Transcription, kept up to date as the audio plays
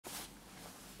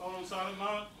on silent,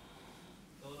 Mark.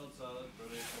 Still on silent,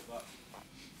 brilliant.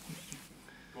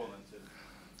 Go on then, Tim.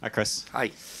 Hi, Chris.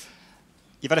 Hi.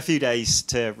 You've had a few days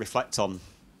to reflect on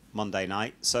Monday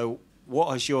night. So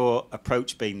what has your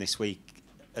approach been this week?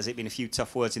 Has it been a few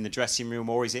tough words in the dressing room,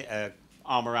 or is it an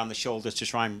arm around the shoulders to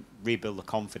try and rebuild the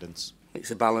confidence?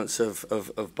 It's a balance of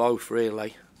both,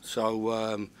 really.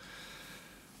 So,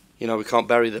 you know, we can't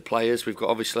bury the players. We've got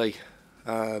obviously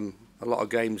a lot of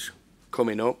games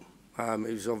coming up.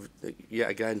 It was yet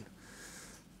again,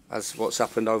 as what's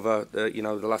happened over the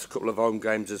last couple of home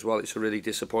games as well. It's a really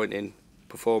disappointing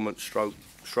performance,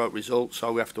 stroke result.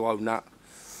 So we have to own that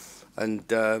and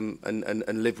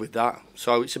live with that.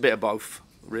 So it's a bit of both,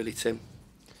 really, Tim.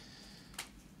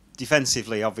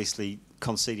 Defensively, obviously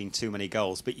conceding too many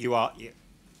goals, but you are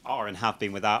and have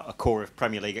been without a core of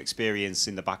Premier League experience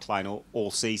in the back line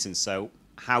all season. So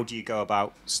how do you go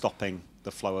about stopping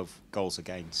the flow of goals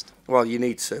against? Well, you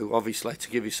need to, obviously, to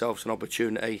give yourselves an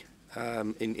opportunity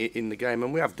in the game,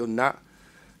 and we have done that,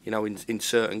 you know, in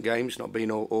certain games, not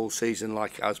been all season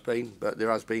like it has been, but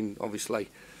there has been obviously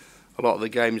a lot of the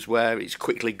games where it's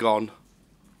quickly gone,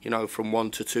 you know, from 1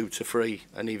 to 2 to 3,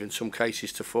 and even some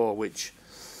cases to 4, which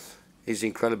is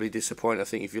incredibly disappointing. I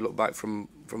think if you look back from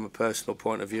a personal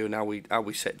point of view and how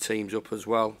we set teams up as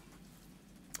well,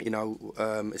 you know,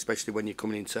 especially when you're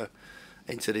coming into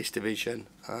this division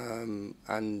and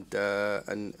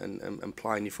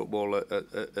playing your football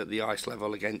at the ice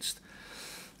level against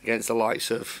the likes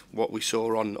of what we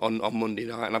saw on Monday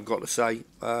night. And I've got to say,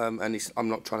 I'm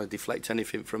not trying to deflect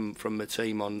anything from the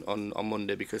team on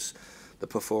Monday, because the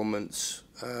performance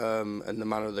and the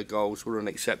manner of the goals were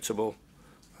unacceptable,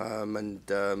 and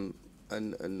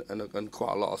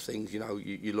quite a lot of things. You know,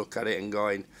 you look at it and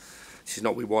going, this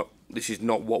is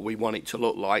not what we want it to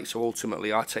look like. So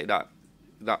ultimately, I take that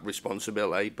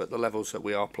responsibility. But the levels that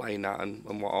we are playing at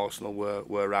and what Arsenal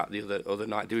were at the other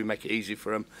night, do we make it easy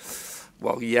for them?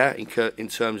 Well, yeah, in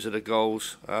terms of the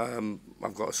goals,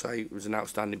 I've got to say it was an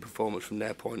outstanding performance from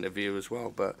their point of view as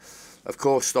well. But of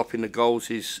course, stopping the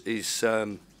goals is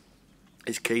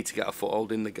key to get a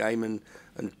foothold in the game and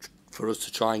for us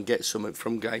to try and get something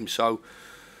from games. So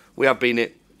we have been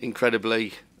it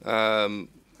incredibly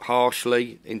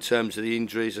harshly in terms of the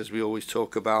injuries, as we always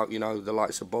talk about. You know, the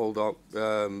likes of Baldock,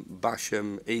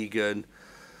 Basham, Egan,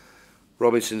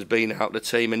 Robinson's been out the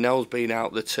team, and Nell's been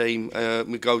out the team.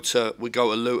 We go to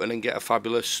Luton and get a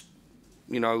fabulous,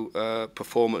 you know,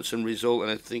 performance and result.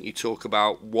 And I think you talk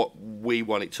about what we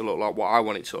want it to look like, what I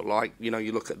want it to look like. You know,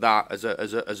 you look at that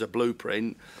as a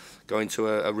blueprint, going to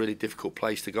a really difficult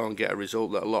place to go and get a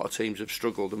result that a lot of teams have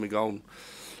struggled, and we go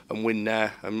and win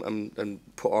there and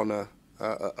put on a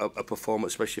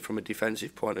performance, especially from a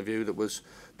defensive point of view, that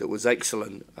was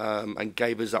excellent, and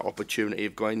gave us that opportunity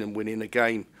of going and winning a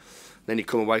game. Then you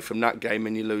come away from that game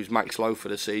and you lose Max Lowe for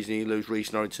the season, you lose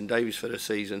Reece Norrington-Davies for the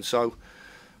season. So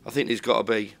I think there's got to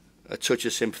be a touch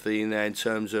of sympathy in there in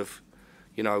terms of,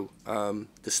 you know,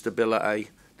 the stability,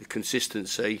 the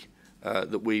consistency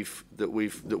that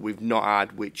we've not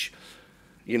had, which,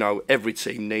 you know, every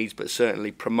team needs, but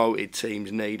certainly promoted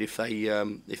teams need if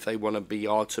they want to be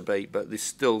hard to beat. But there's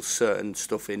still certain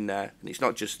stuff in there, and it's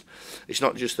not just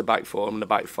the back four and the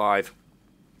back five.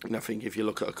 And I think if you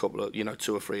look at a couple of, you know,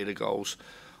 2 or 3 of the goals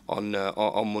on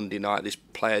Monday night, there's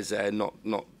players there not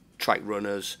track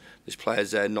runners. There's players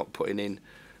there not putting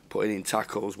in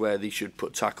tackles where they should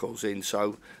put tackles in.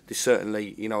 So there's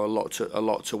certainly, you know, a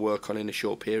lot to work on in a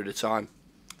short period of time.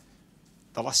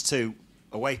 The last 2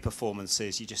 away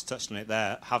performances, you just touched on it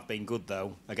there, have been good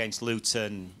though, against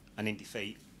Luton and in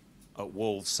defeat at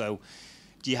Wolves. So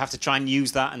do you have to try and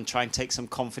use that and try and take some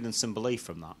confidence and belief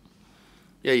from that?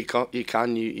 Yeah, you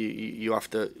can. You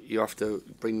have to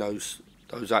bring those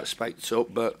aspects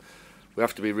up, but we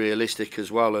have to be realistic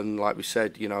as well. And like we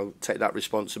said, you know, take that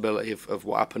responsibility of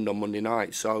what happened on Monday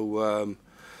night. So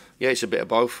yeah, it's a bit of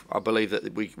both. I believe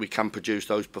that we can produce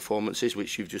those performances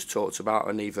which you've just talked about,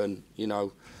 and even, you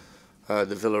know,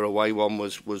 the Villa away one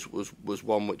was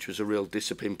one which was a real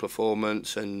disciplined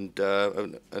performance, and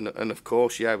of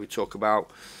course, yeah, we talk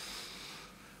about,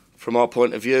 from our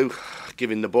point of view,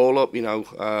 giving the ball up, you know,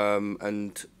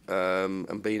 and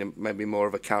being maybe more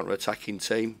of a counter-attacking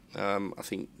team. I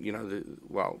think, you know,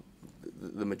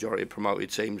 the majority of promoted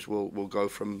teams will go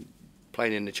from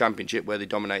playing in the Championship where they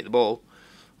dominate the ball,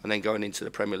 and then going into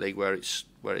the Premier League where it's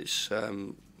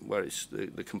the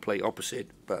complete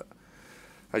opposite. But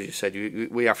as you said,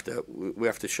 we have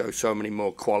to show so many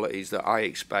more qualities that I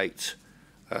expect,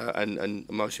 and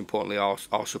most importantly, our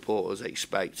supporters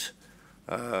expect.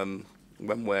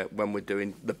 When we're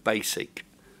doing the basic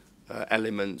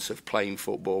elements of playing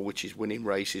football, which is winning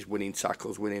races, winning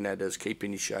tackles, winning headers,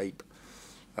 keeping your shape,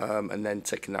 and then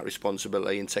taking that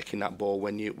responsibility and taking that ball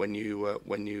when you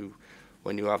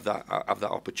have that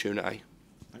opportunity.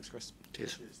 Thanks, Chris.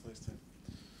 Cheers. Thanks, Tim.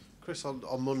 Chris,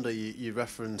 on Monday you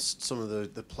referenced some of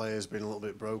the players being a little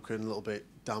bit broken, a little bit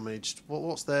damaged.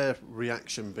 What's their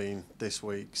reaction been this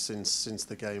week since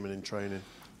the game and in training?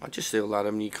 I just feel,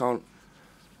 Adam, you can't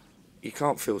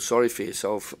feel sorry for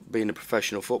yourself being a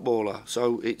professional footballer.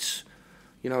 So it's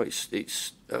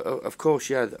of course,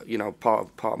 yeah, part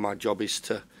of my job is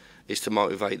to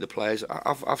motivate the players.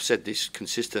 I've said this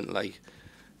consistently,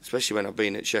 especially when I've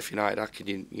been at Sheffield United. How can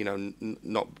you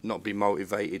not be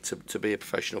motivated to be a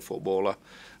professional footballer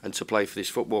and to play for this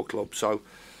football club? So,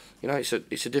 it's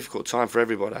a difficult time for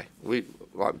everybody. We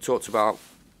talked about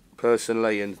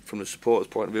personally, and from the supporters'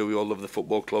 point of view, we all love the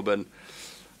football club, and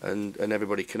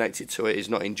everybody connected to it is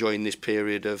not enjoying this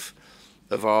period of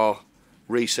our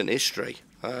recent history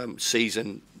this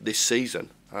season.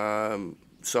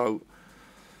 So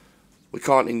we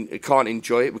can't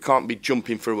enjoy it. We can't be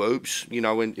jumping through hoops.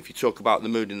 If you talk about the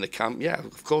mood in the camp, yeah,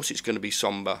 of course it's going to be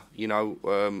somber.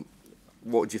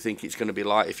 What do you think it's going to be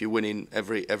like if you're winning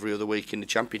every other week in the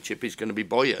Championship? It's going to be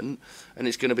buoyant and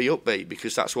it's going to be upbeat,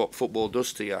 because that's what football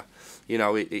does to you.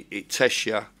 It tests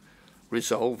your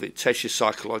resolve, it tests you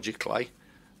psychologically,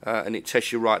 and it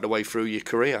tests you right the way through your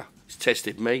career. It's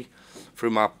tested me through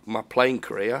my playing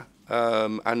career,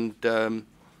 and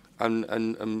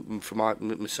for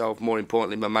myself, more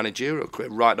importantly, my managerial career,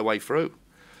 right the way through.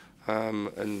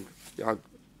 And I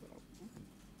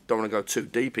don't want to go too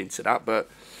deep into that, but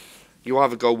you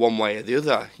either go one way or the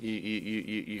other.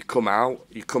 You come out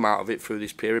of it through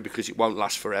this period, because it won't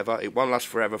last forever. It won't last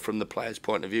forever from the players'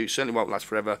 point of view. It certainly won't last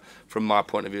forever from my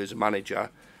point of view as a manager,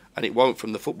 and it won't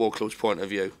from the football club's point of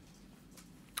view.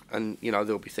 And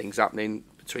there'll be things happening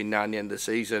between now and the end of the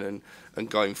season and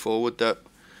going forward that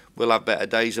we'll have better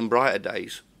days and brighter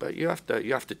days. But you have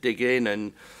to dig in,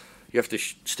 and you have to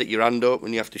stick your hand up,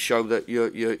 and you have to show that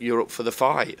you're up for the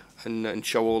fight, and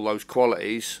show all those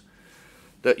qualities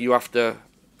that you have to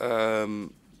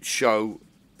show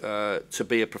to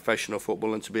be a professional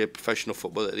football, and to be a professional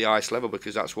football at the highest level,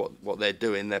 because that's what they're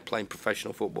doing. They're playing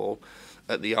professional football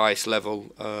at the highest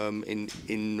level in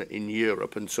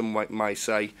Europe, and some might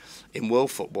say in world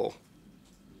football.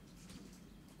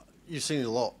 You've seen a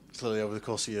lot, clearly, over the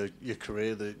course of your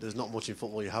career. There's not much in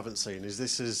football you haven't seen. Is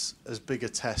this as big a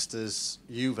test as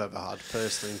you've ever had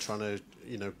personally in trying to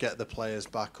get the players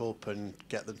back up and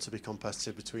get them to be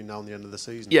competitive between now and the end of the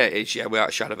season? Yeah, it is. Yeah, without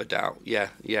a shadow of a doubt. Yeah,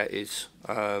 it is.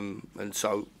 And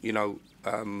so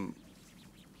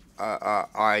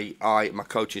my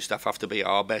coaching staff have to be at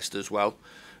our best as well.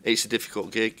 It's a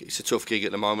difficult gig. It's a tough gig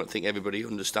at the moment. I think everybody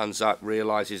understands that,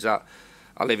 realises that.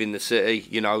 I live in the city.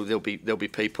 There'll be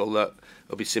people that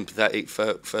will be sympathetic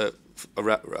for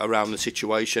around the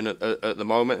situation at the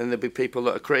moment, and there'll be people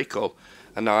that are critical,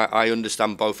 and I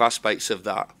understand both aspects of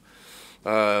that.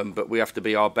 But we have to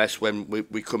be our best when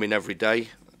we come in every day.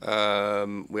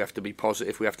 We have to be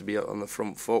positive. We have to be on the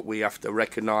front foot. We have to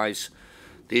recognise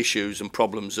the issues and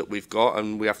problems that we've got,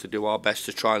 and we have to do our best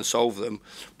to try and solve them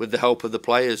with the help of the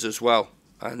players as well.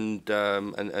 And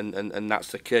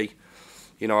that's the key.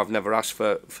 I've never asked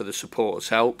for the supporters'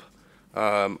 help.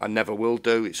 I never will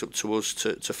do. It's up to us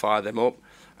to fire them up.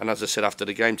 And as I said after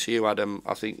the game to you, Adam,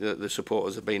 I think that the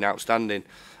supporters have been outstanding.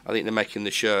 I think they're making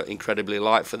the shirt incredibly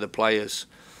light for the players.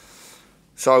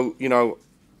 So,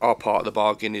 our part of the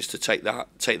bargain is to take that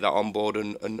on board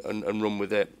and run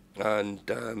with it.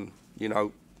 And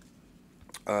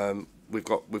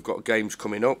we've got games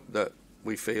coming up that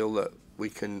we feel that we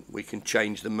can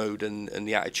change the mood and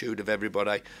the attitude of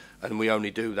everybody, and we only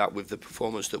do that with the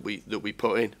performance that we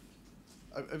put in.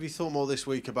 Have you thought more this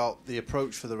week about the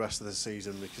approach for the rest of the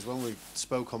season? Because when we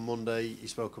spoke on Monday, you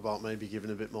spoke about maybe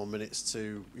giving a bit more minutes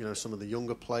to some of the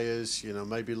younger players.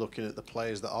 Maybe looking at the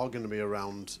players that are going to be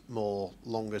around more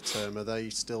longer term. Are they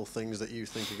still things that you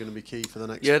think are going to be key for the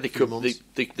next few months?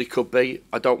 They could be.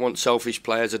 I don't want selfish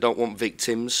players. I don't want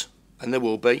victims, and there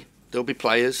will be. There'll be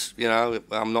players.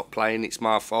 I'm not playing. It's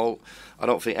my fault. I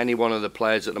don't think any one of the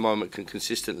players at the moment can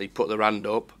consistently put their hand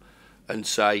up and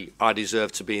say, I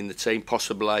deserve to be in the team.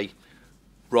 Possibly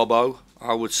Robbo,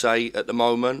 I would say, at the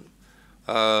moment.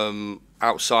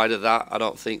 Outside of that, I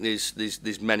don't think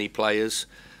there's many players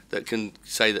that can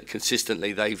say that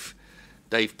consistently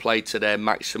they've played to their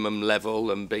maximum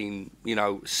level and been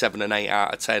 7 and 8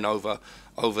 out of 10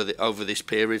 over this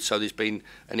period. So there's been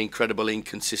an incredible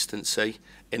inconsistency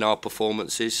in our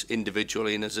performances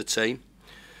individually and as a team.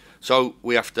 So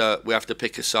we have to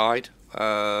pick a side. What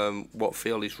I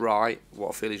feel is right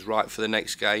for the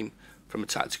next game, from a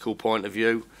tactical point of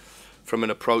view, from an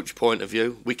approach point of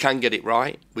view. We can get it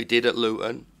right. We did at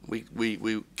Luton.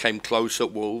 We came close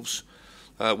at Wolves.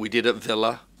 We did at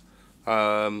Villa.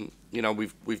 You know,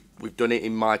 we've done it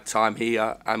in my time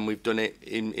here, and we've done it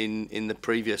in the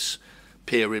previous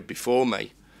period before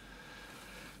me.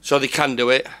 So they can do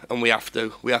it, and we have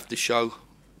to. We have to show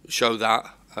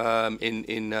that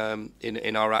in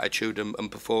our attitude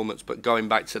and performance. But going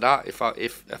back to that, if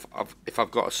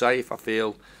I've got to say, if I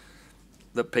feel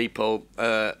that people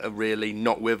are really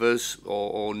not with us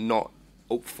or not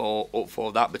up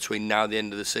for that between now and the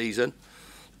end of the season,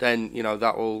 then you know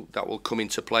that will come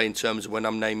into play in terms of when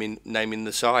I'm naming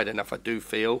the side. And if I do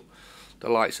feel the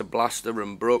likes of Blaster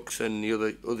and Brooks and the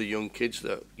other young kids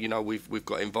that you know we've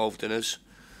got involved in us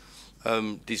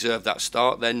deserve that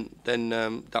start, then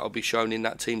that'll be shown in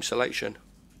that team selection.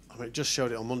 I mean, it just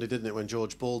showed it on Monday, didn't it, when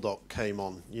George Baldock came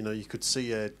on? You know, you could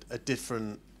see a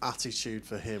different attitude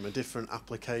for him, a different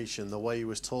application, the way he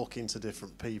was talking to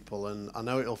different people. And I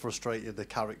know it'll frustrate you, the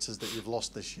characters that you've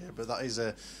lost this year, but that is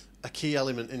a key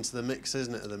element into the mix,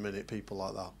 isn't it, at the minute, people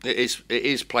like that? It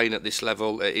is playing at this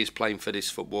level. It is playing for this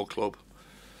football club.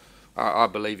 I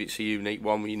believe it's a unique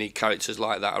one. You need characters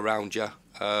like that around you,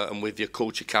 and with your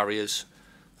culture carriers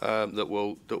that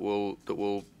will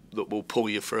pull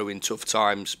you through in tough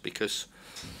times. Because,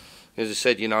 as I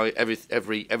said, you know,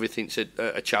 everything's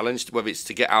a challenge. Whether it's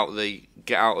to get out of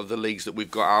the leagues that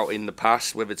we've got out in the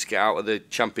past, whether it's to get out of the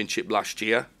Championship last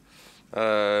year,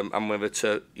 and whether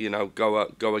to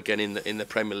go again in the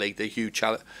Premier League. They're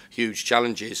huge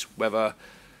challenges. Whether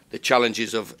the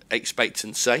challenges of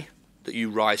expectancy that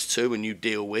you rise to and you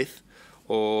deal with,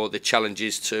 or the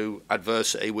challenges to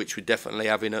adversity, which we're definitely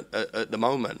having at the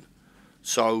moment.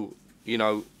 So, you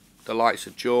know, the likes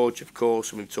of George, of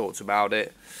course, and we've talked about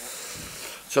it.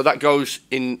 So that goes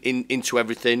into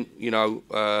everything. You know,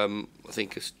 I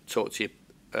think I've talked to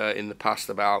you in the past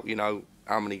about, you know,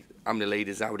 how many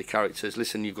leaders, how many characters.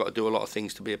 Listen, you've got to do a lot of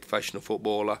things to be a professional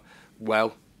footballer.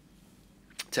 Well,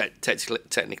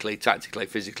 technically, tactically,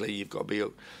 physically, you've got to be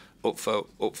up for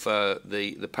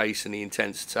the pace and the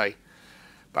intensity.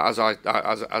 But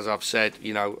as I've said,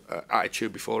 you know,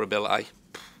 attitude before ability,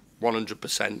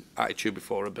 100% attitude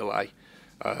before ability.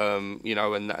 You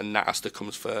know, and that has to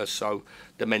come first. So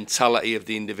the mentality of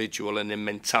the individual and the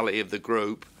mentality of the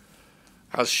group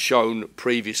has shown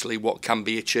previously what can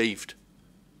be achieved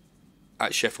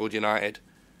at Sheffield United,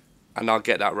 and I'll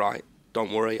get that right.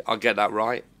 Don't worry, I'll get that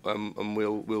right, and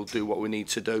we'll do what we need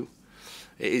to do.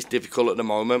 It is difficult at the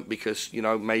moment because, you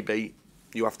know, maybe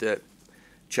you have to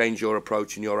change your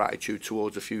approach and your attitude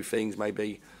towards a few things,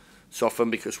 maybe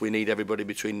soften, because we need everybody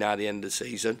between now and the end of the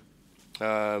season.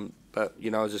 But,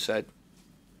 you know, as I said,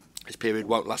 this period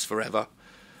won't last forever.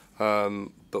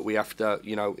 But we have to,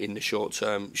 you know, in the short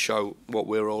term, show what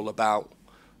we're all about.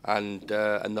 And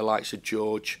the likes of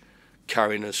George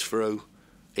carrying us through,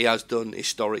 he has done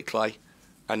historically,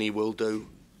 and he will do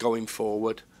going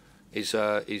forward, is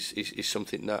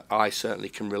something that I certainly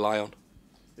can rely on.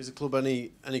 Is the club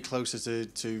any closer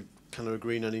to kind of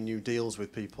agreeing any new deals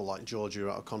with people like George who are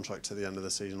out of contract to the end of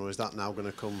the season, or is that now going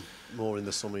to come more in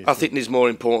the summer? I think there's more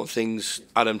important things,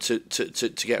 Adam, to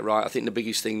get right. I think the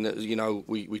biggest thing that, you know,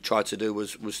 we tried to do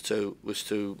was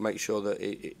to make sure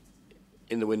that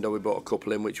in the window we brought a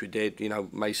couple in, which we did. You know,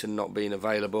 Mason not being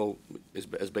available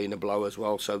has been a blow as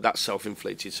well, so that's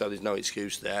self-inflicted. So there's no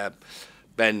excuse there.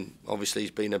 Ben, obviously,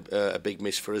 has been a big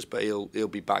miss for us, but he'll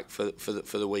be back for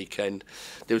the weekend.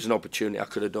 There was an opportunity I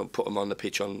could have put him on the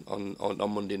pitch on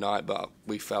Monday night, but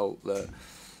we felt that,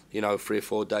 you know, 3 or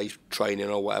 4 days training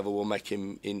or whatever will make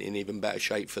him in even better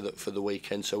shape for the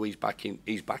weekend. So he's back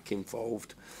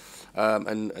involved,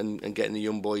 and getting the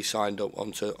young boys signed up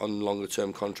on longer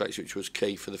term contracts, which was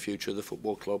key for the future of the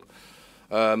football club.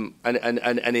 And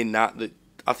in that.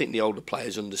 I think the older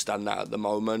players understand that at the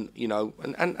moment, you know,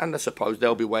 and I suppose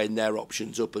they'll be weighing their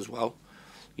options up as well.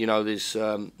 You know, there's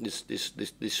some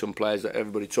players that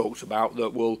everybody talks about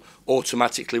that will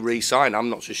automatically re-sign.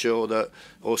 I'm not so sure that,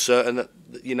 or certain that,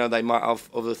 you know, they might have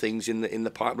other things in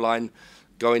the pipeline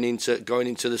going into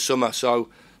the summer. So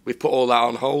we've put all that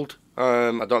on hold.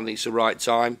 I don't think it's the right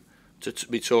time to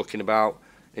be talking about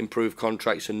improved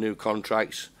contracts and new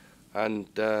contracts. And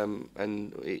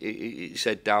it's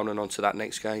head down and on to that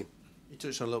next game. You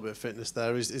touched on a little bit of fitness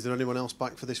there. Is there anyone else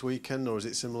back for this weekend, or is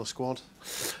it a similar squad?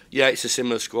 Yeah, it's a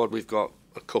similar squad. We've got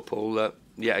a couple that,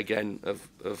 yet again,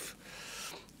 have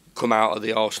come out of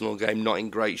the Arsenal game not in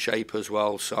great shape as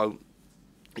well. So,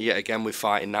 yet again, we're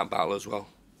fighting that battle as well.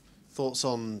 Thoughts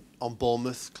on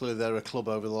Bournemouth? Clearly, they're a club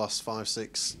over the last 5,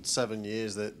 6, 7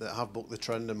 years that have booked the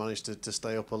trend and managed to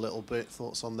stay up a little bit.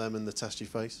 Thoughts on them and the test you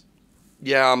face?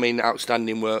 Yeah, I mean,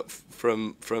 outstanding work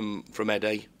from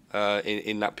Eddie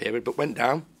in that period, but went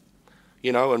down,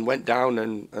 and went down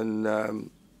and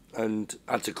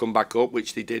had to come back up,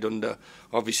 which they did under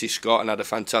obviously Scott, and had a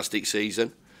fantastic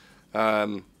season.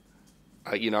 And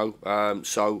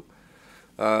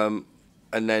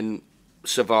then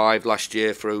survived last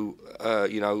year through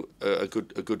a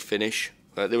good finish.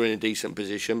 They were in a decent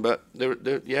position, but they're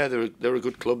a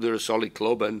good club. They're a solid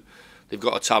club, and they've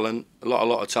got a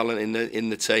lot of talent in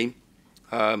the team.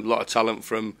 A lot of talent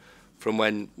from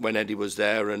when Eddie was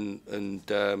there and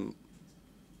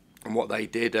what they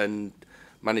did, and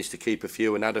managed to keep a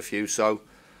few and add a few. So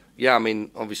yeah, I mean,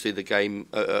 obviously the game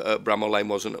at Bramall Lane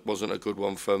wasn't a good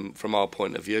one from our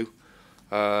point of view.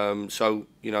 So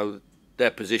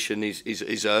their position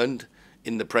is earned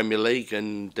in the Premier League,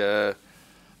 and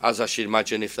as I should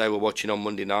imagine, if they were watching on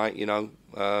Monday night,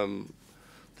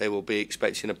 they will be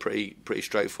expecting a pretty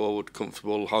straightforward,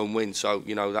 comfortable home win. So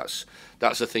that's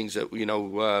the things that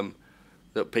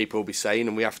that people will be saying,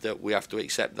 and we have to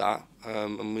accept that,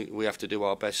 and we have to do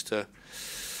our best to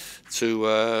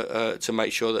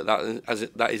make sure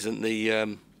that isn't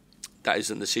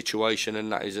the situation,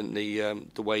 and that isn't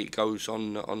the way it goes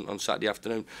on Saturday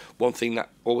afternoon. One thing that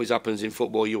always happens in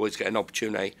football, you always get an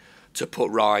opportunity to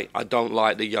put right. I don't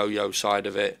like the yo-yo side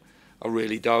of it. I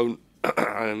really don't.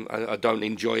 I don't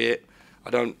enjoy it. I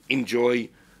don't enjoy,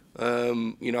 how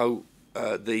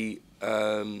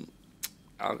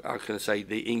can I say,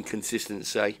 the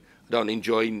inconsistency. I don't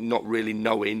enjoy not really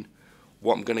knowing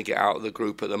what I'm going to get out of the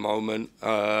group at the moment.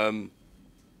 And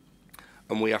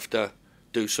we have to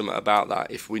do something about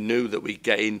that. If we knew that we're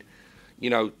getting,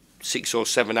 6 or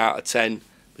 7 out of 10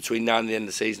 between now and the end of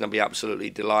the season, I'd be absolutely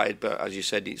delighted. But as you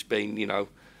said, it's been,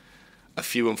 a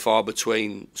few and far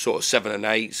between sort of 7 and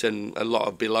 8s, and a lot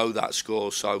of below that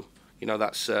score. So,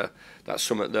 that's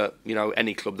something that,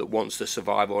 any club that wants to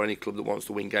survive, or any club that wants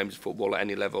to win games of football at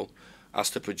any level, has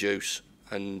to produce.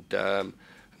 And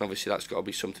obviously that's got to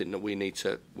be something that we need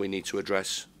to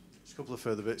address. Just a couple of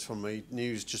further bits from me.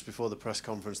 News just before the press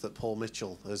conference that Paul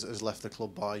Mitchell has left the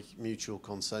club by mutual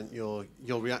consent. Your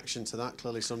reaction to that?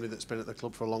 Clearly somebody that's been at the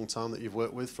club for a long time, that you've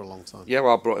worked with for a long time. Yeah,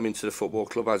 well, I brought him into the football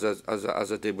club as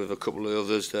I did with a couple of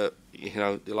others, that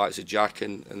the likes of Jack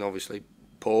and obviously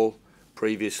Paul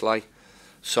previously.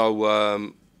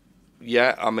 So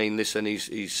yeah, I mean, listen,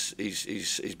 he's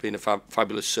been a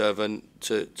fabulous servant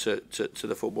to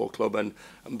the football club, and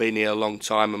been here a long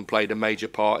time, and played a major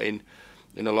part in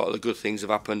a lot of the good things that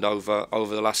have happened over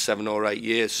the last 7 or 8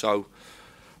 years. So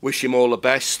wish him all the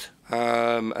best.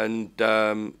 And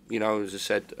as I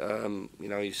said,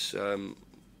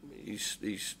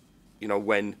 he's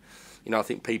when I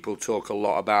think people talk a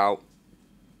lot about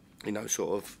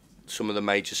sort of some of the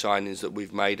major signings that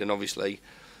we've made, and obviously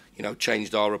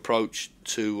changed our approach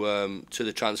to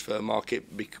the transfer market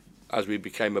as we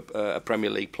became a Premier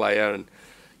League player. And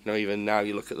even now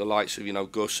you look at the likes of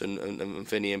Gus and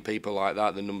Vinny and people like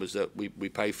that, the numbers that we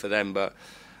pay for them. But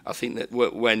I think that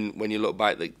when you look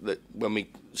back, that when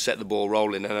we set the ball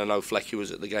rolling, and I know Flecky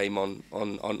was at the game on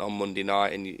Monday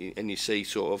night, and you see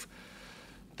sort of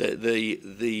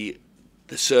the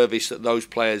service that those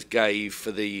players gave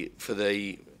for the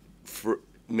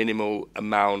minimal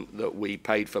amount that we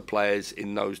paid for players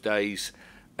in those days,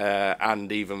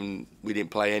 and even we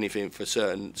didn't pay anything for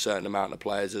certain amount of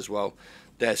players as well.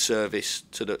 Their service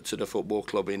to the football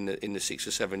club in the 6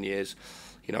 or 7 years,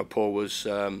 Paul was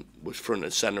front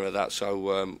and centre of that.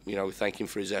 So we thank him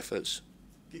for his efforts.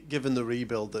 Given the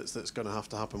rebuild that's going to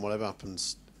happen, whatever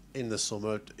happens in the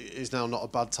summer, is now not a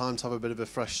bad time to have a bit of a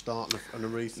fresh start and a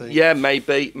rethink? Yeah,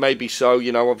 maybe so.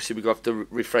 Obviously we've got to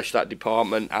refresh that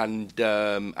department and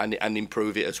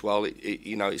improve it as well.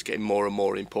 It's getting more and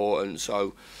more important.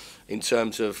 So in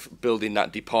terms of building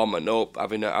that department up,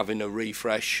 having a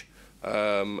refresh.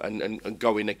 And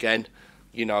going again,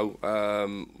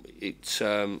 it's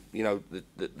the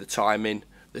timing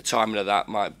of that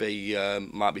might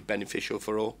be beneficial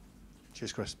for all.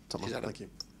 Cheers, Chris. Top man. Thank you.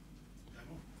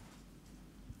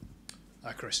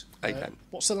 Hi, Chris. Hey,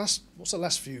 what's the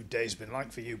last few days been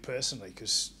like for you personally?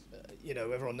 Because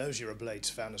everyone knows you're a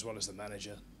Blades fan as well as the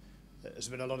manager. Has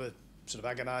there been a lot of sort of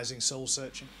agonising soul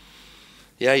searching?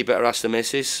 Yeah, you better ask the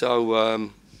missus. So.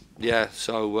 Yeah,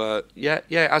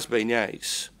 it has been. Yeah,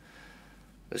 it's.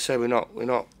 Let's say we're not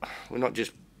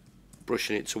just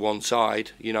brushing it to one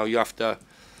side. You have to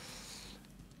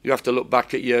look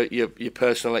back at your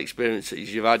personal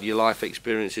experiences you've had, your life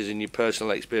experiences, and your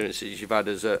personal experiences you've had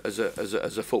as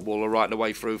a footballer right the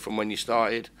way through from when you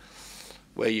started,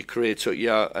 where your career took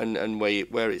you, and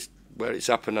where it's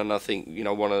happened. And I think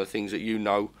one of the things that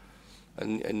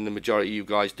and the majority of you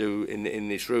guys do in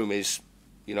this room is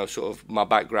you know, sort of my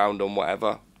background and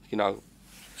whatever, you know.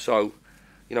 So,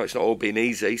 you know, it's not all been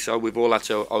easy. So we've all had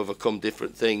to overcome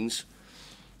different things.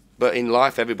 But in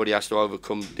life, everybody has to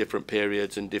overcome different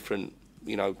periods and different,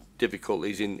 you know,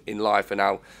 difficulties in life, and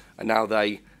how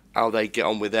they get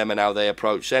on with them and how they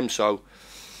approach them. So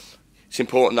it's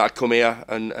important that I come here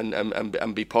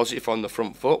and be positive on the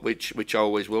front foot, which I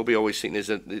always will be. I always think there's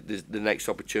the next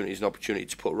opportunity is an opportunity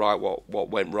to put right what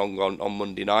went wrong on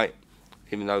Monday night.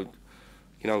 Even though,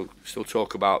 you know, still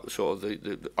talk about sort of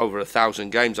the over 1,000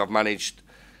 games I've managed,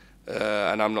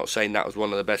 and I'm not saying that was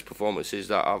one of the best performances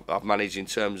that I've managed in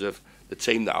terms of the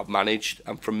team that I've managed,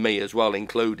 and from me as well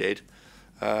included.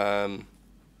 But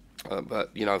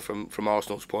you know, from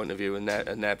Arsenal's point of view and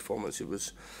their performance, it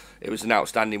was an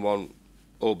outstanding one,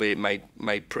 albeit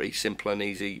made pretty simple and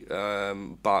easy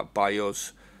by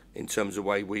us in terms of the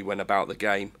way we went about the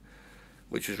game,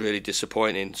 which was really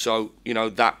disappointing. So, you know,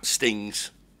 that stings.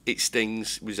 It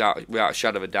stings without a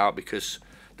shadow of a doubt, because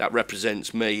that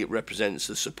represents me. It represents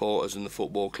the supporters and the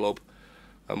football club,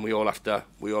 and we all have to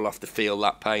feel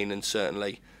that pain. And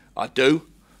certainly, I do.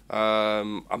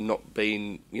 I'm not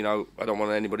being, you know, I don't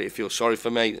want anybody to feel sorry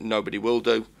for me. Nobody will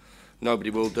do. Nobody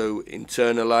will do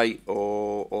internally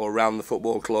or around the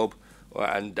football club,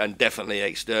 and definitely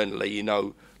externally. You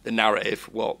know the narrative,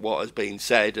 what has been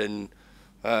said, and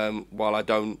while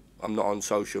I'm not on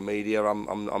social media,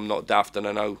 I'm not daft, and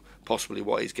I know possibly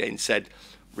what is getting said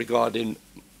regarding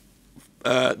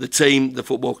the team, the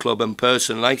football club, and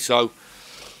personally. So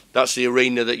that's the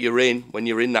arena that you're in. When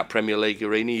you're in that Premier League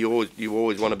arena, you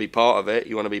always want to be part of it.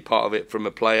 You want to be part of it from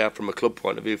a player, from a club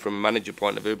point of view, from a manager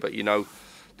point of view. But you know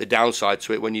the downside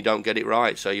to it when you don't get it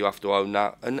right. So you have to own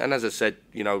that. And as I said,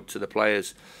 you know, to the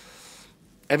players,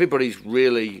 everybody's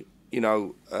really, you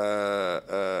know,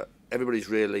 everybody's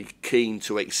really keen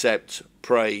to accept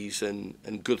praise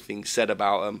and good things said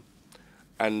about them,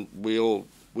 and we all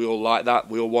like that.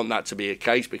 We all want that to be a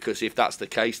case, because if that's the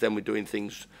case, then we're doing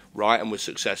things right and we're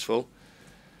successful.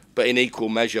 But in equal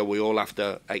measure, we all have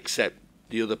to accept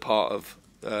the other part of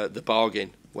the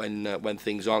bargain when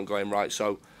things aren't going right.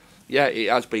 So, yeah, it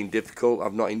has been difficult. I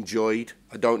don't enjoy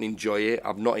it.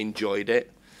 I've not enjoyed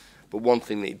it. But one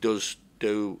thing that it does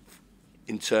do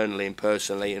internally and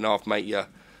personally, and I'll make you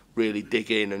really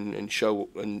dig in and show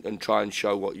and try and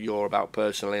show what you're about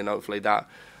personally, and hopefully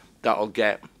that'll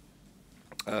get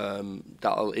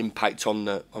that'll impact on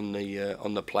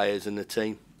the players and the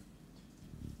team.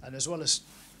 And as well as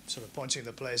sort of pointing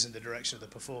the players in the direction of the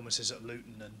performances at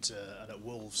Luton and at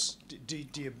Wolves, do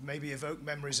you maybe evoke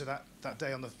memories of that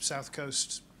day on the South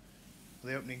Coast,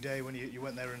 the opening day when you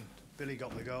went there and Billy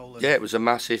got the goal? Yeah, it was a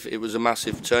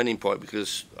massive turning point,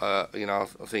 because you know,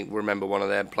 I think remember one of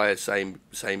their players saying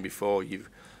before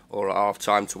or at half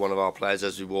time to one of our players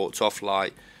as we walked off,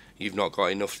 like, you've not got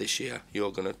enough this year.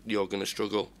 You're gonna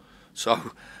struggle.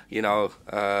 So, you know,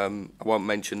 I won't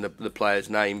mention the player's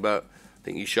name, but I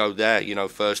think you showed there. You know,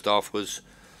 first half was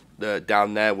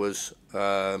down there was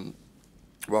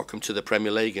welcome to the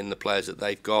Premier League and the players that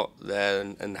they've got there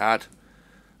and had.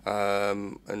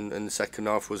 And the second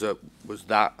half was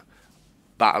that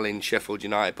battling Sheffield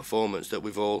United performance that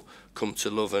we've all come to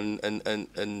love and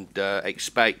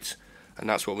expect, and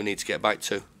that's what we need to get back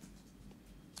to.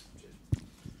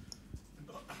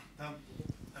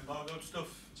 Embargoed stuff.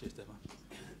 Cheers, Demo.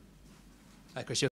 Hi, Chris.